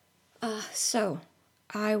So,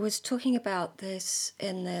 I was talking about this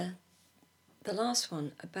in the last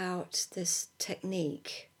one, about this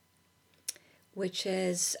technique, which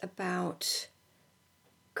is about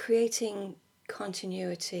creating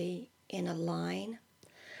continuity in a line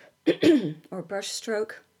or a brush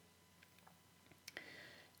stroke,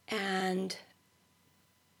 and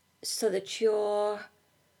so that your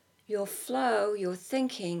flow, your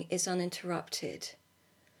thinking is uninterrupted,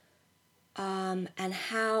 and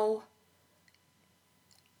how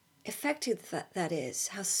effective that is,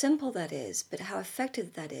 how simple that is, but how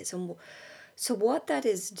effective that is. And so what that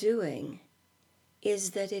is doing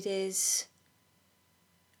is that it is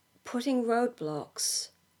putting roadblocks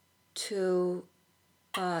to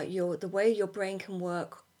the way your brain can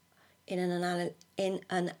work in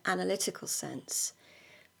an analytical sense,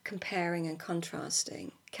 comparing and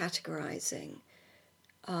contrasting, categorizing,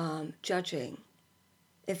 judging,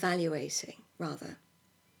 evaluating, rather.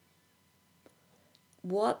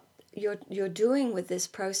 What you're doing with this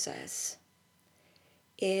process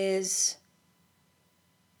is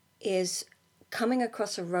coming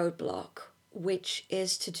across a roadblock, which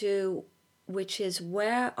is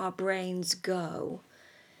where our brains go,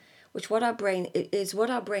 what our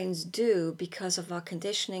brains do because of our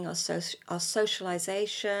conditioning, our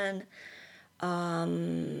socialization,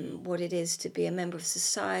 what it is to be a member of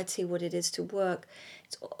society, what it is to work,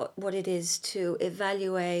 what it is to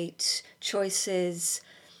evaluate choices.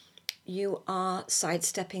 You are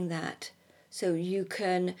sidestepping that, so you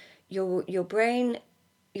can your brain,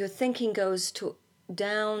 your thinking goes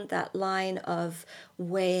down that line of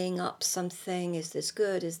weighing up something. Is this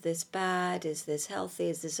good? Is this bad? Is this healthy?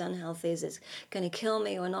 Is this unhealthy? Is this going to kill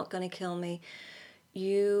me or not going to kill me?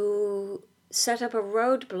 You set up a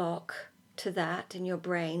roadblock to that in your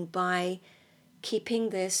brain by keeping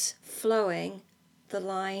this flowing, the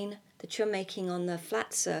line that you're making on the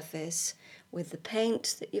flat surface with the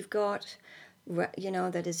paint that you've got,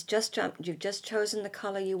 that is just jumped. You've just chosen the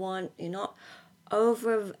color you want. You're not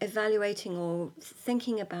over evaluating or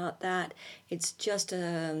thinking about that. It's just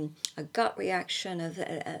a gut reaction of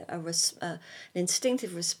an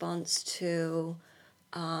instinctive response to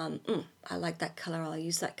I like that color, I'll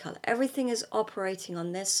use that color. Everything is operating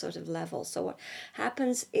on this sort of level. So what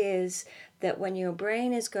happens is that when your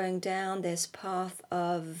brain is going down this path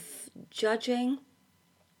of judging,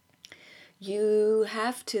 the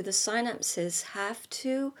synapses have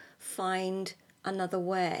to find another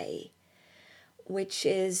way, which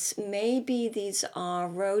is, maybe these are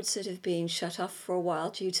roads that have been shut off for a while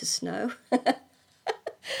due to snow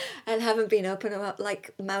and haven't been opened up, like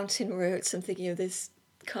mountain routes. I'm thinking of this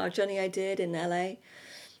car journey I did in LA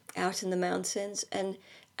out in the mountains, and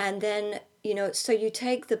then so you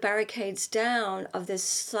take the barricades down of this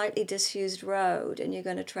slightly disused road, and you're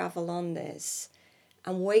going to travel on this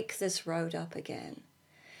and wake this road up again.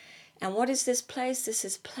 And what is this place? This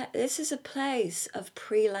is a place of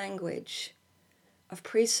pre-language, of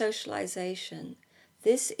pre-socialization.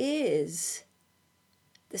 This is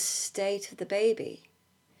the state of the baby,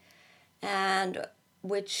 and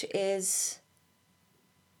which is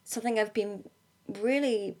something I've been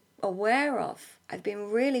really aware of. I've been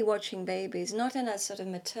really watching babies, not in a sort of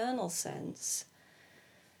maternal sense.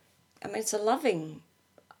 I mean, it's a loving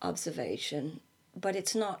observation, but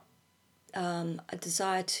it's not a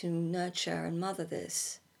desire to nurture and mother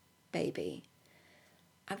this baby.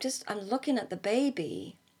 I'm looking at the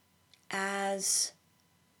baby as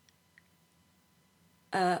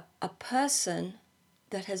a person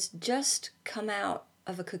that has just come out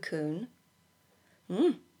of a cocoon.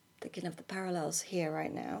 Thinking of the parallels here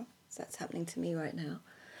right now. So that's happening to me right now.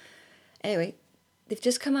 Anyway, they've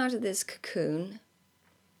just come out of this cocoon,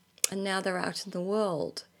 and now they're out in the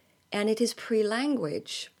world. And it is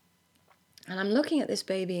pre-language. And I'm looking at this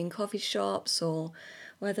baby in coffee shops, or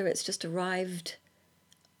whether it's just arrived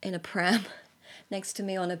in a pram next to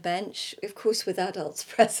me on a bench, of course with adults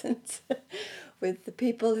present, with the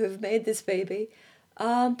people who've made this baby.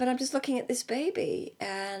 But I'm just looking at this baby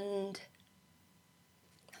and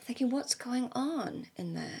thinking, what's going on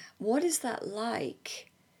in there? What is that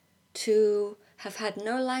like to have had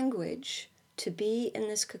no language, to be in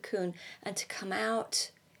this cocoon, and to come out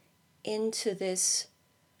into this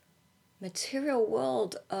material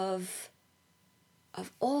world of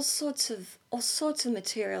all sorts of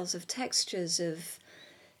materials, of textures, of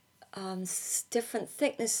different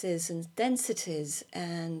thicknesses and densities,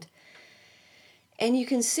 and you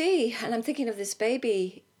can see, and I'm thinking of this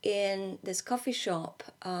baby in this coffee shop,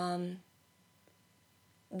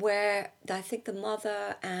 where I think the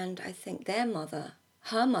mother and I think their mother,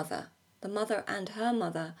 her mother, the mother and her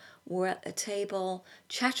mother were at the table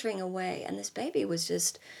chattering away, and this baby was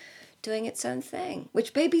just doing its own thing,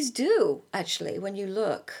 which babies do, actually, when you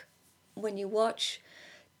look, when you watch.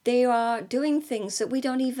 They are doing things that we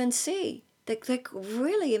don't even see. They're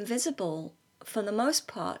really invisible for the most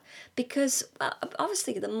part, because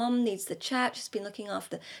obviously the mum needs the chat. She's been looking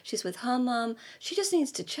after, she's with her mum. She just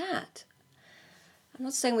needs to chat. I'm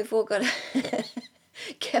not saying we've all got to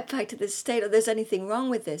get back to this state or there's anything wrong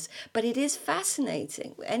with this, but it is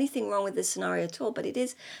fascinating. Anything wrong with this scenario at all, but it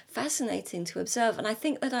is fascinating to observe. And I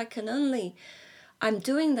think that I'm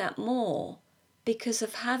doing that more because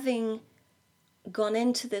of having gone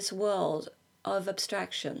into this world of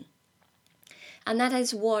abstraction. And that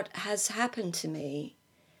is what has happened to me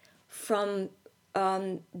from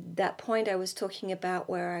that point I was talking about,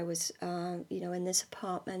 where I was, in this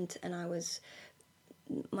apartment, and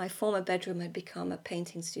my former bedroom had become a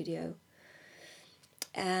painting studio,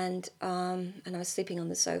 and I was sleeping on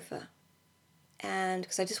the sofa, and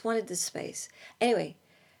because I just wanted this space. Anyway,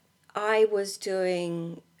 I was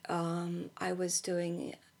doing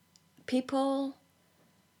people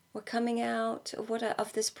were coming out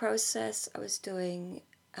of this process. I was doing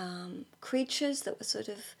creatures that were sort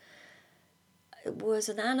of, it was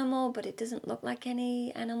an animal, but it doesn't look like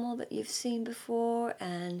any animal that you've seen before,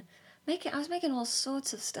 and I was making all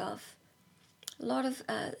sorts of stuff. A lot of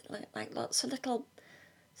like lots of little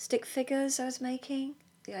stick figures I was making.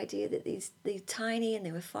 The idea that they're tiny and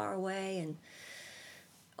they were far away, and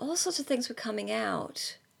all sorts of things were coming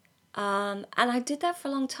out. And I did that for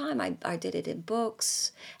a long time. I did it in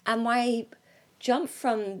books. And my jump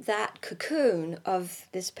from that cocoon of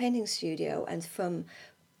this painting studio and from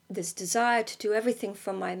this desire to do everything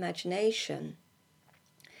from my imagination,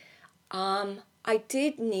 I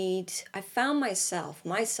found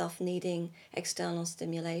myself needing external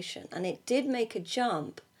stimulation. And it did make a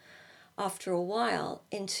jump after a while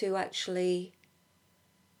into actually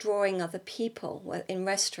drawing other people in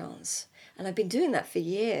restaurants. And I've been doing that for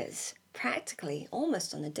years, practically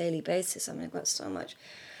almost on a daily basis. I mean, I've got so much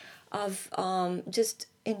of just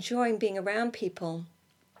enjoying being around people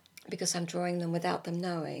because I'm drawing them without them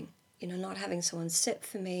knowing, not having someone sit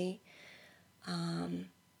for me,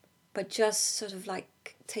 but just sort of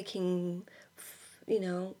like taking,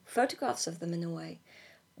 photographs of them in a way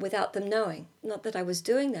without them knowing. Not that I was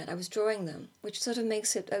doing that, I was drawing them, which sort of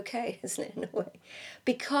makes it okay, isn't it, in a way?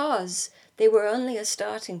 Because they were only a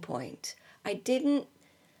starting point. I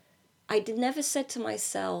never said to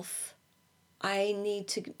myself, I need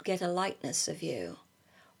to get a likeness of you.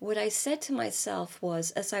 What I said to myself was,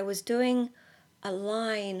 as I was doing a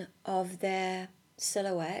line of their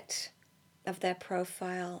silhouette, of their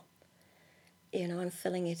profile, and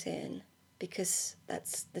filling it in, because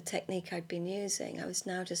that's the technique I'd been using. I was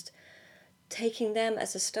now just taking them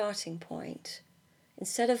as a starting point.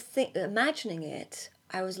 Instead of imagining it,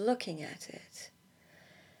 I was looking at it.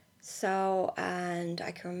 So, and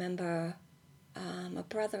I can remember a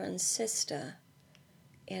brother and sister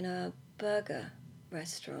in a burger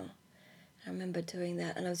restaurant. I remember doing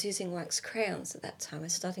that, and I was using wax crayons at that time. I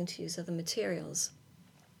was starting to use other materials.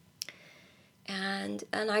 And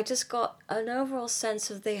I just got an overall sense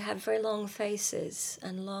of they had very long faces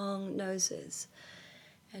and long noses,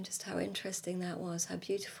 and just how interesting that was, how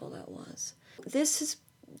beautiful that was. This is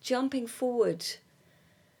jumping forward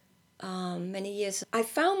many years. I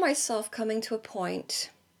found myself coming to a point,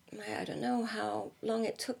 I don't know how long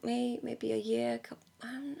it took me, maybe a year, I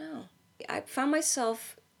don't know. I found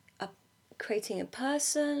myself creating a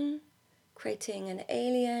person, creating an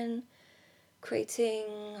alien, creating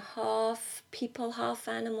half people, half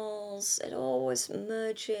animals. It all was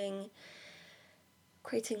merging,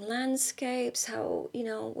 creating landscapes, how,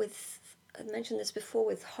 I mentioned this before,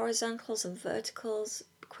 with horizontals and verticals,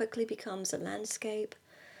 quickly becomes a landscape.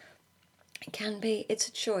 It can be, it's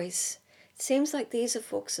a choice. It seems like these are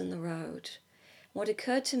forks in the road. What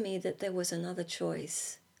occurred to me that there was another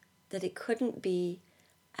choice, that it couldn't be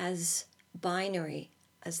as binary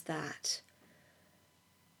as that.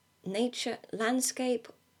 Nature, landscape,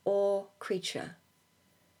 or creature.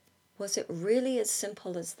 Was it really as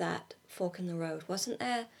simple as that fork in the road? Wasn't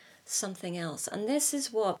there something else? And this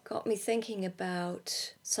is what got me thinking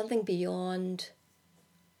about something beyond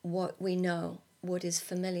what we know, what is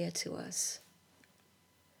familiar to us.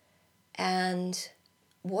 And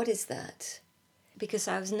what is that? Because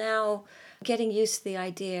I was now getting used to the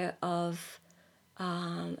idea of,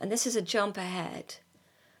 and this is a jump ahead,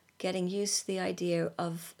 getting used to the idea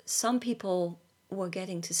of some people were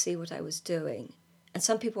getting to see what I was doing. And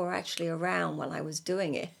some people were actually around while I was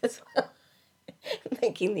doing it as well,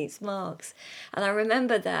 making these marks. And I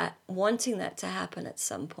remember that, wanting that to happen at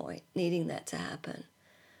some point, needing that to happen.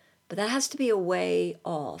 But that has to be a way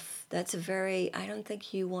off. That's I don't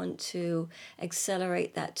think you want to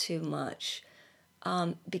accelerate that too much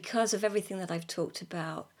because of everything that I've talked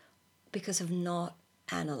about, because of not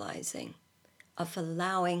analyzing, of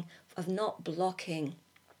not blocking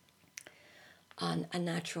on a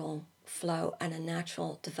natural flow and a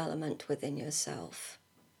natural development within yourself,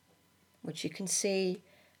 which you can see,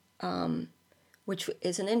 which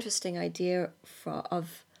is an interesting idea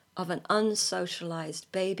of an unsocialized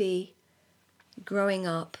baby growing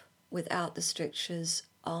up without the strictures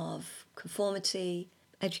of conformity,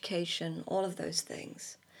 education, all of those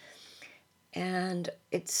things. And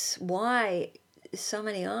it's why so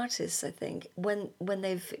many artists, I think, when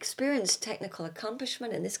they've experienced technical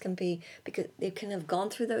accomplishment, and this can be because they can have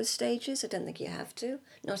gone through those stages. I don't think you have to,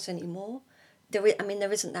 not anymore. There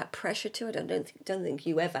isn't that pressure to it. I don't think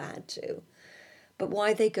you ever had to. But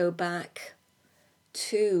why they go back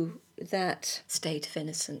to that state of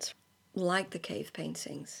innocence, like the cave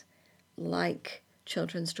paintings, like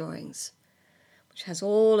children's drawings, which has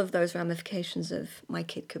all of those ramifications of my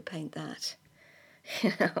kid could paint that.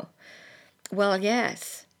 Well,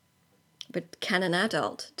 yes, but can an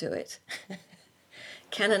adult do it?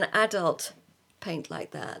 Can an adult paint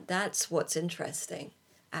like that? That's what's interesting,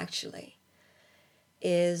 actually,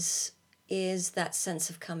 is that sense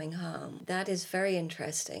of coming home. That is very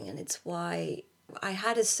interesting, and it's why I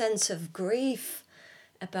had a sense of grief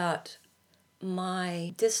about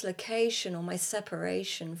my dislocation or my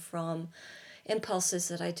separation from impulses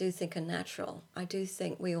that I do think are natural. I do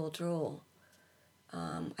think we all draw.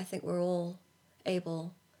 I think we're all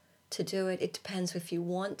able to do it. It depends if you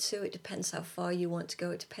want to. It depends how far you want to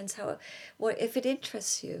go. It depends if it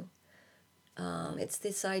interests you. It's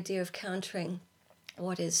this idea of countering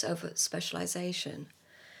what is over specialization.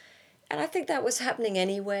 And I think that was happening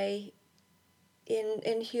anyway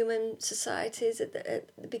in human societies at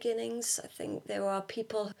the beginnings. I think there were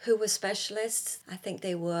people who were specialists. I think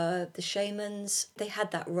they were the shamans. They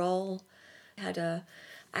had that role. They had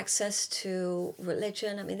access to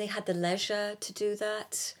religion. I mean, they had the leisure to do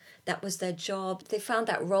that. That was their job. They found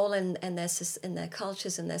that role in their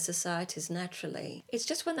cultures and their societies naturally. It's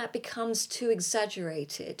just when that becomes too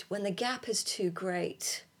exaggerated, when the gap is too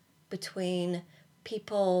great between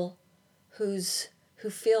people who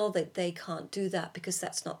feel that they can't do that because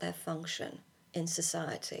that's not their function in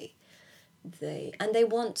society. They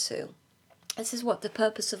want to. This is what the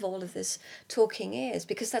purpose of all of this talking is,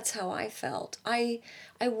 because that's how I felt. I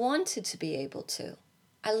wanted to be able to.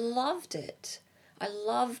 I loved it. I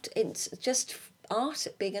loved it, just art,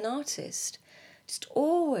 being an artist. Just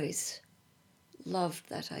always loved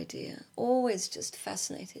that idea. Always just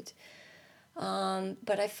fascinated.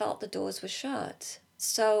 But I felt the doors were shut.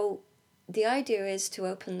 So the idea is to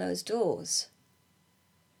open those doors.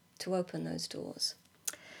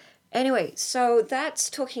 Anyway, so that's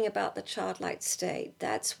talking about the childlike state.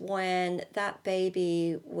 That's when that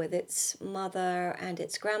baby with its mother and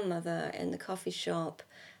its grandmother in the coffee shop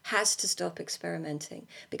has to stop experimenting.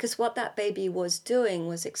 Because what that baby was doing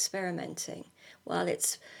was experimenting. While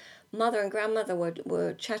its mother and grandmother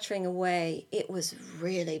were chattering away, it was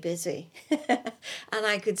really busy. And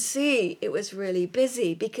I could see it was really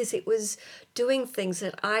busy because it was doing things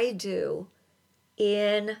that I do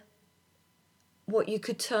in what you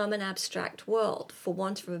could term an abstract world, for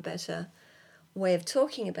want of a better way of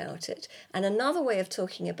talking about it. And another way of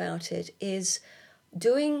talking about it is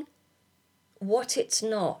doing what it's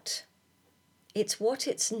not. It's what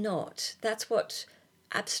it's not. That's what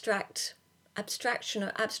abstraction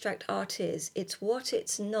or abstract art is. It's what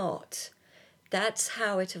it's not. That's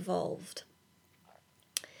how it evolved.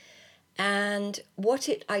 And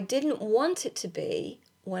I didn't want it to be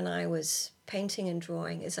when I was painting and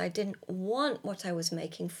drawing is I didn't want what I was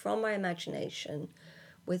making from my imagination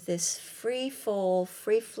with this free-flowing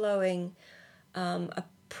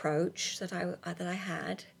approach that I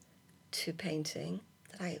had to painting,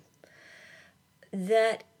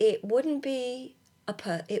 that it wouldn't be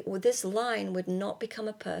this line would not become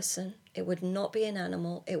a person, it would not be an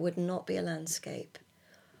animal, it would not be a landscape.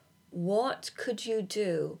 What could you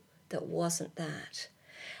do that wasn't that?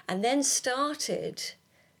 And then started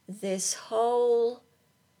this whole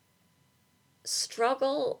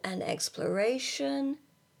struggle and exploration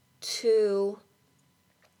to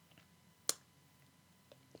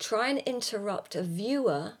try and interrupt a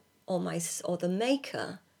viewer or the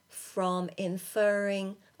maker from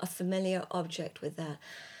inferring a familiar object with that.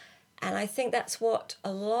 And I think that's what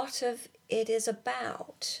a lot of it is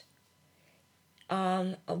about.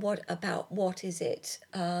 What is it?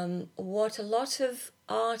 What a lot of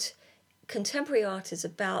contemporary art is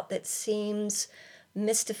about that seems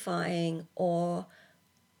mystifying or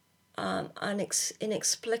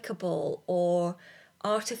inexplicable or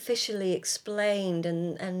artificially explained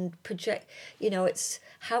and project, it's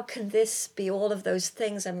how can this be all of those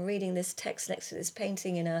things? I'm reading this text next to this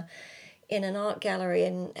painting in an art gallery,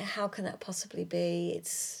 and how can that possibly be?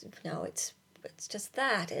 It's just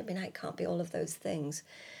that. I mean, it can't be all of those things.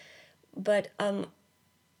 But not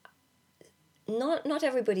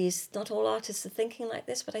all artists are thinking like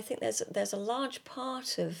this, but I think there's a large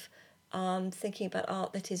part of thinking about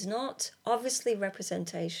art that is not obviously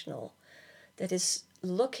representational, that is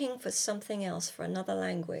looking for something else, for another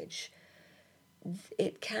language.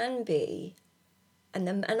 It can be,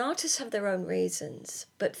 and artists have their own reasons,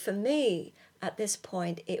 but for me, at this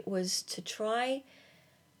point, it was to try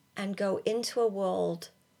and go into a world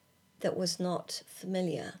that was not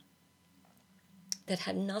familiar, that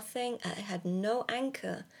had nothing, had no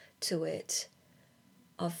anchor to it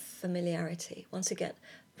of familiarity. Once again,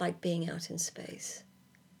 like being out in space,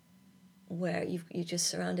 where you're just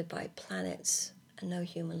surrounded by planets and no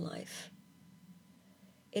human life.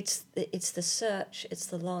 It's the search, it's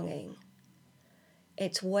the longing.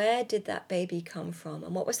 It's where did that baby come from?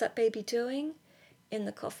 And what was that baby doing in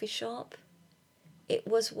the coffee shop? It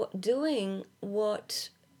was doing what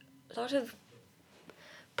a lot of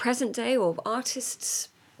present day or artists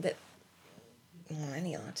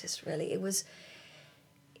any artist really,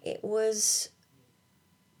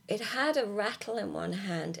 it had a rattle in one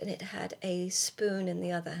hand and it had a spoon in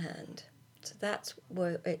the other hand. So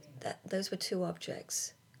those were two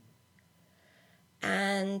objects.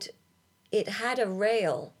 And it had a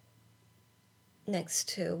rail next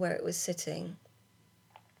to where it was sitting.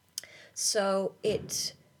 So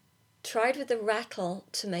it tried with the rattle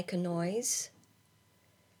to make a noise,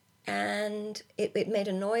 and it made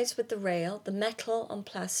a noise with the rail, the metal on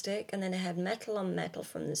plastic, and then it had metal on metal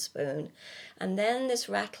from the spoon. And then this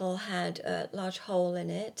rattle had a large hole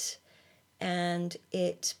in it, and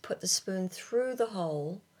it put the spoon through the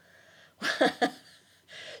hole.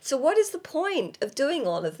 So what is the point of doing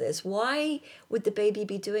all of this? Why would the baby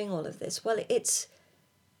be doing all of this? Well,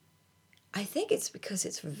 I think it's because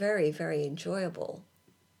it's very, very enjoyable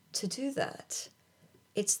to do that.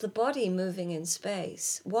 It's the body moving in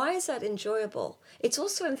space. Why is that enjoyable? It's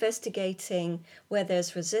also investigating where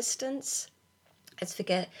there's resistance.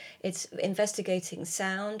 It's investigating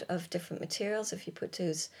sound of different materials. If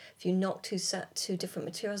you knock two different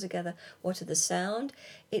materials together, what are the sound?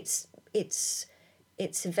 It's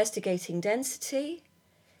investigating density.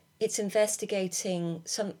 It's investigating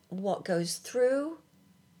what goes through,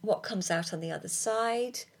 what comes out on the other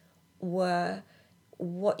side,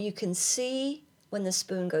 what you can see when the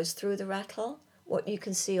spoon goes through the rattle, what you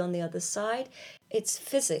can see on the other side. It's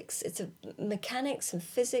physics. It's mechanics and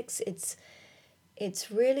physics.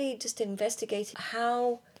 It's really just investigating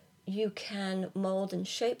how you can mold and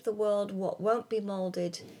shape the world, what won't be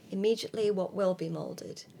molded immediately, what will be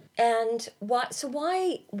molded. And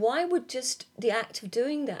why would just the act of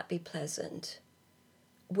doing that be pleasant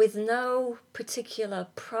with no particular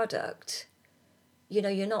product?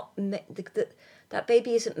 You're not, that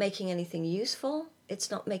baby isn't making anything useful.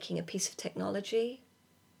 It's not making a piece of technology.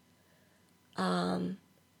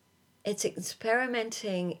 It's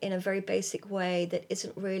experimenting in a very basic way that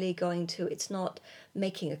isn't really it's not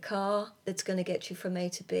making a car that's going to get you from A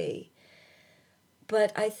to B.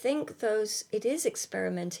 But I think it is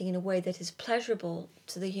experimenting in a way that is pleasurable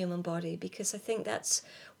to the human body, because I think that's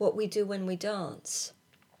what we do when we dance.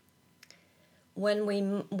 When we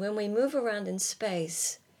move around in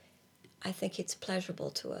space, I think it's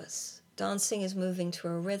pleasurable to us. Dancing is moving to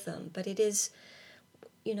a rhythm, but it is,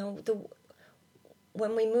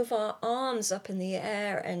 when we move our arms up in the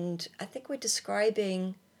air, and I think we're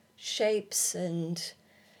describing shapes, and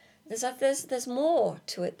there's more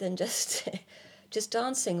to it than just just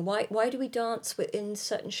dancing. Why do we dance in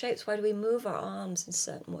certain shapes? Why do we move our arms in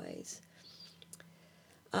certain ways?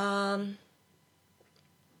 And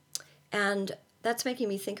that's making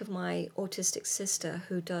me think of my autistic sister,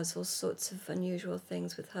 who does all sorts of unusual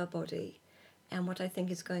things with her body, and what I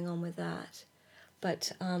think is going on with that.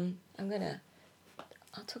 But I'll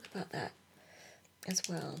talk about that as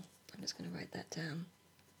well. I'm just going to write that down.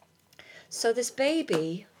 So this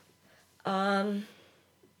baby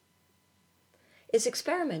is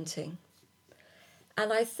experimenting.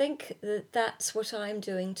 And I think that that's what I'm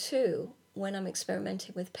doing too when I'm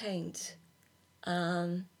experimenting with paint.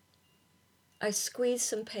 I squeeze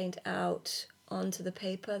some paint out onto the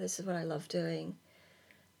paper. This is what I love doing.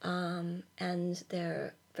 And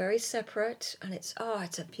they're very separate, and it's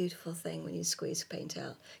a beautiful thing when you squeeze paint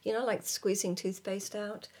out. Like squeezing toothpaste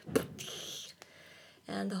out.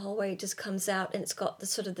 And the whole way it just comes out, and it's got the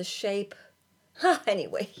sort of the shape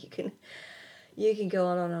Anyway, you can go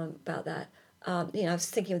on and on about that. I was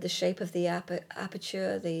thinking of the shape of the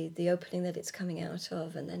aperture, the opening that it's coming out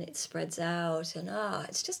of, and then it spreads out, and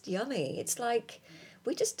it's just yummy. It's like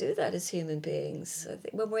we just do that as human beings. I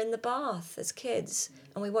think when we're in the bath as kids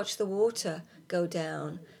and we watch the water go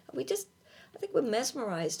down, I think we're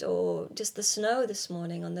mesmerized. Or just the snow this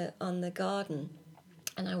morning on the garden,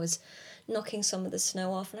 and I was knocking some of the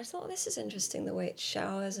snow off, and I thought, this is interesting, the way it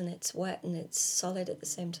showers and it's wet and it's solid at the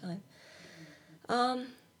same time.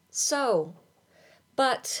 So,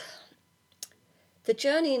 but the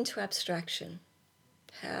journey into abstraction,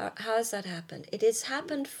 how has that happened? It has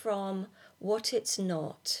happened from what it's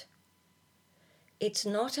not. It's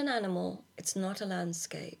not an animal, it's not a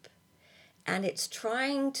landscape. And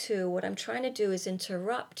what I'm trying to do is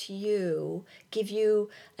interrupt you, give you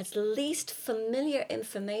at least familiar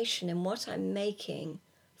information in what I'm making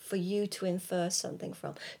for you to infer something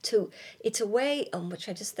from. It's a way on which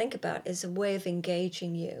I just think about is a way of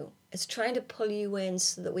engaging you. It's trying to pull you in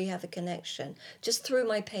so that we have a connection, just through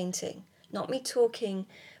my painting. Not me talking,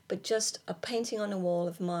 but just a painting on a wall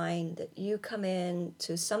of mine that you come in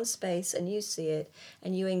to some space and you see it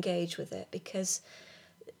and you engage with it, because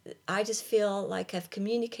I just feel like I've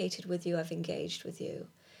communicated with you, I've engaged with you.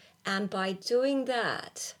 And by doing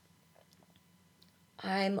that,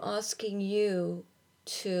 I'm asking you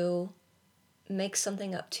to make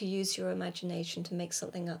something up, to use your imagination, to make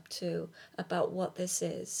something up to about what this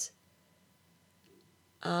is.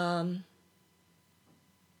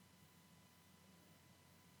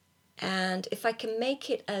 And if I can make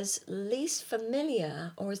it as least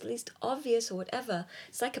familiar or as least obvious or whatever,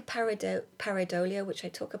 it's like a pareidolia, which I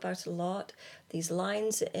talk about a lot. These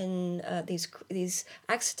lines in these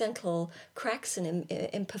accidental cracks and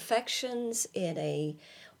imperfections in a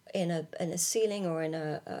ceiling or in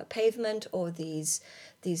a pavement, or these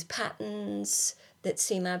patterns that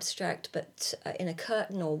seem abstract, but in a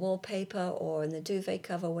curtain or wallpaper or in the duvet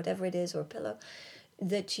cover, whatever it is, or a pillow,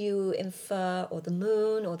 that you infer, or the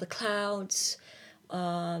moon or the clouds,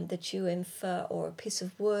 that you infer, or a piece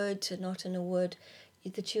of wood, not in a wood,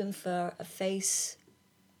 that you infer a face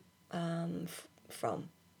from,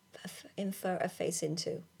 infer a face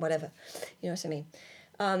into, whatever, you know what I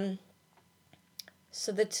mean?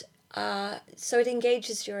 So it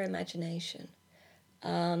engages your imagination.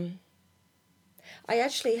 I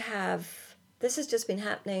actually have, this has just been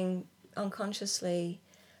happening unconsciously.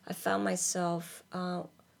 I found myself,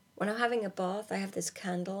 when I'm having a bath, I have this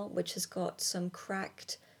candle which has got some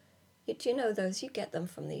cracked, do you know those? You get them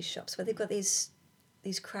from these shops where they've got these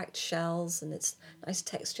cracked shells, and it's nice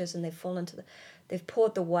textures, and they've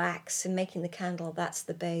poured the wax in making the candle, that's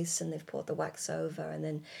the base, and they've poured the wax over, and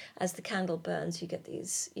then as the candle burns, you get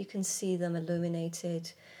these, you can see them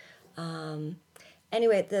illuminated.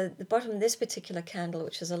 Anyway, at the bottom of this particular candle,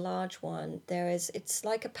 which is a large one, it's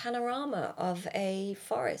like a panorama of a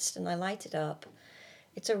forest, and I light it up.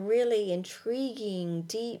 It's a really intriguing,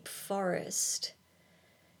 deep forest.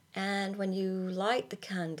 And when you light the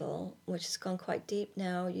candle, which has gone quite deep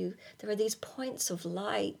now, there are these points of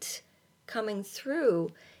light coming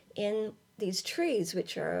through in these trees,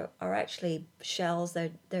 which are actually shells.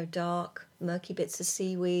 They're dark, murky bits of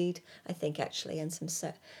seaweed, I think, actually, and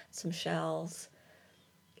some shells.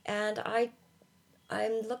 And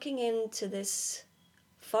I'm looking into this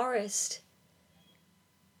forest,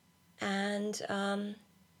 and I'm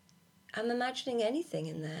imagining anything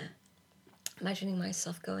in there. Imagining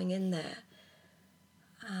myself going in there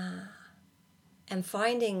and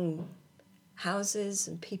finding houses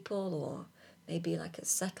and people, or maybe like a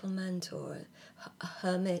settlement, or a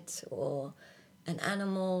hermit, and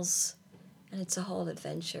animals, and it's a whole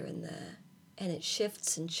adventure in there. And it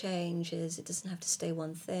shifts and changes. It doesn't have to stay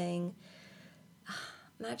one thing.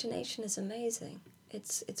 Imagination is amazing.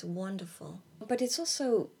 It's wonderful. But it's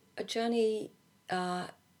also a journey. I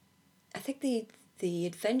think the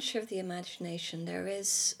adventure of the imagination, there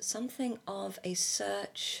is something of a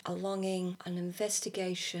search, a longing, an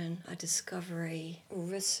investigation, a discovery,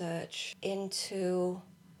 research into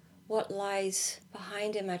what lies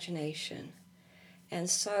behind imagination. And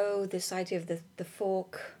so this idea of the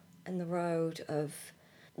fork and the road, of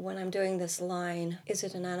when I'm doing this line, is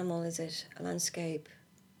it an animal, is it a landscape,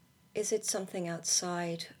 is it something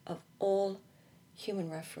outside of all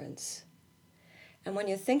human reference? And when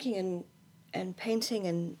you're thinking and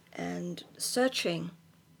painting and searching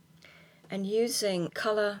and using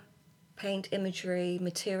color, paint, imagery,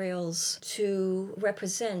 materials to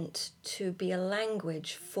represent, to be a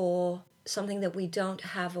language for something that we don't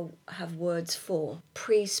have words for,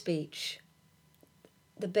 pre-speech,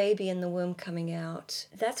 the baby in the womb coming out.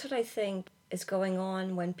 That's what I think is going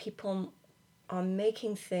on when people are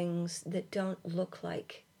making things that don't look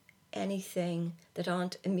like anything, that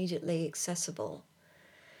aren't immediately accessible.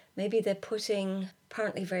 Maybe they're putting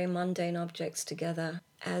apparently very mundane objects together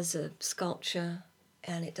as a sculpture,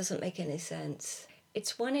 and it doesn't make any sense.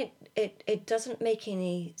 It's when it doesn't make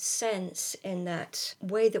any sense in that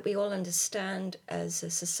way that we all understand as a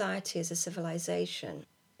society, as a civilization.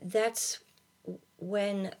 That's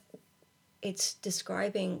when it's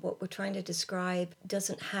describing what we're trying to describe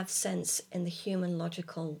doesn't have sense in the human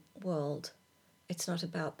logical world. It's not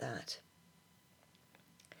about that.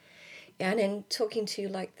 And in talking to you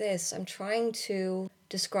like this, I'm trying to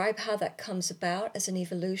describe how that comes about as an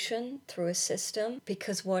evolution through a system,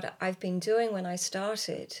 because what I've been doing when I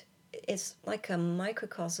started is like a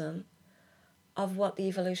microcosm of what the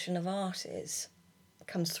evolution of art is. It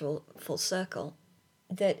comes through full circle.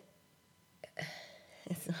 That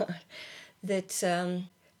it's not that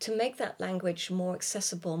to make that language more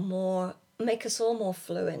accessible, make us all more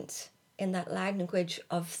fluent in that language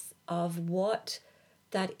of what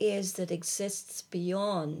that is that exists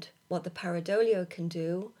beyond what the pareidolia can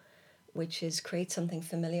do, which is create something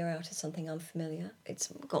familiar out of something unfamiliar. It's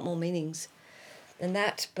got more meanings than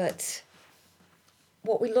that, but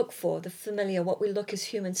what we look for, the familiar, what we look is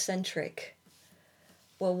human-centric.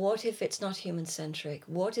 Well, what if it's not human-centric?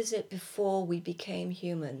 What is it before we became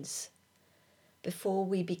humans? Before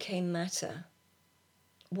we became matter?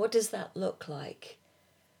 What does that look like?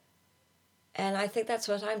 And I think that's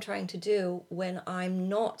what I'm trying to do when I'm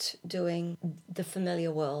not doing the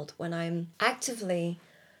familiar world, when I'm actively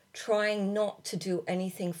trying not to do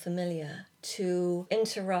anything familiar, to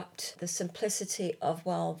interrupt the simplicity of,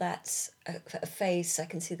 well, that's a face, I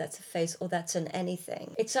can see that's a face, or that's an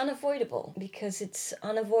anything. It's unavoidable, because it's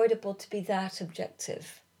unavoidable to be that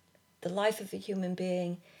objective. The life of a human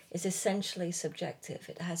being is essentially subjective.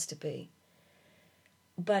 It has to be.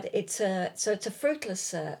 But it's a fruitless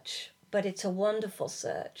search, but it's a wonderful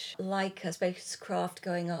search, like a spacecraft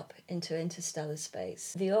going up into interstellar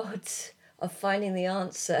space. The odds of finding the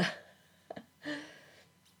answer,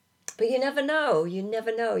 but you never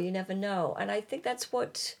know. And I think that's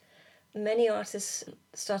what many artists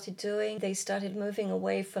started doing. They started moving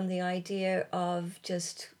away from the idea of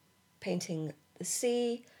just painting the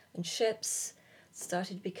sea and ships,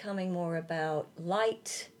 started becoming more about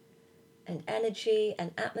light and energy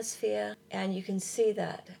and atmosphere, and you can see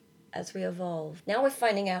that as we evolve. Now we're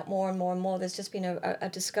finding out more and more and more. There's just been a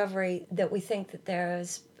discovery that we think that there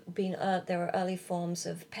are early forms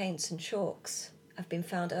of paints and chalks have been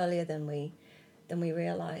found earlier than we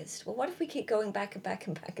realized. Well, what if we keep going back and back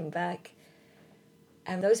and back and back?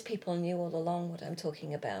 And those people knew all along what I'm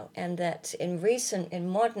talking about, and that in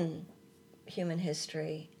modern human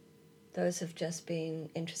history, those have just been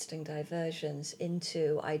interesting diversions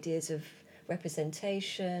into ideas of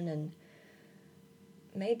representation, and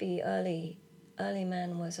maybe early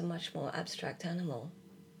man was a much more abstract animal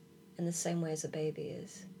in the same way as a baby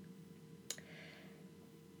is.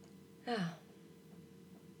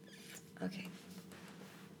 Okay.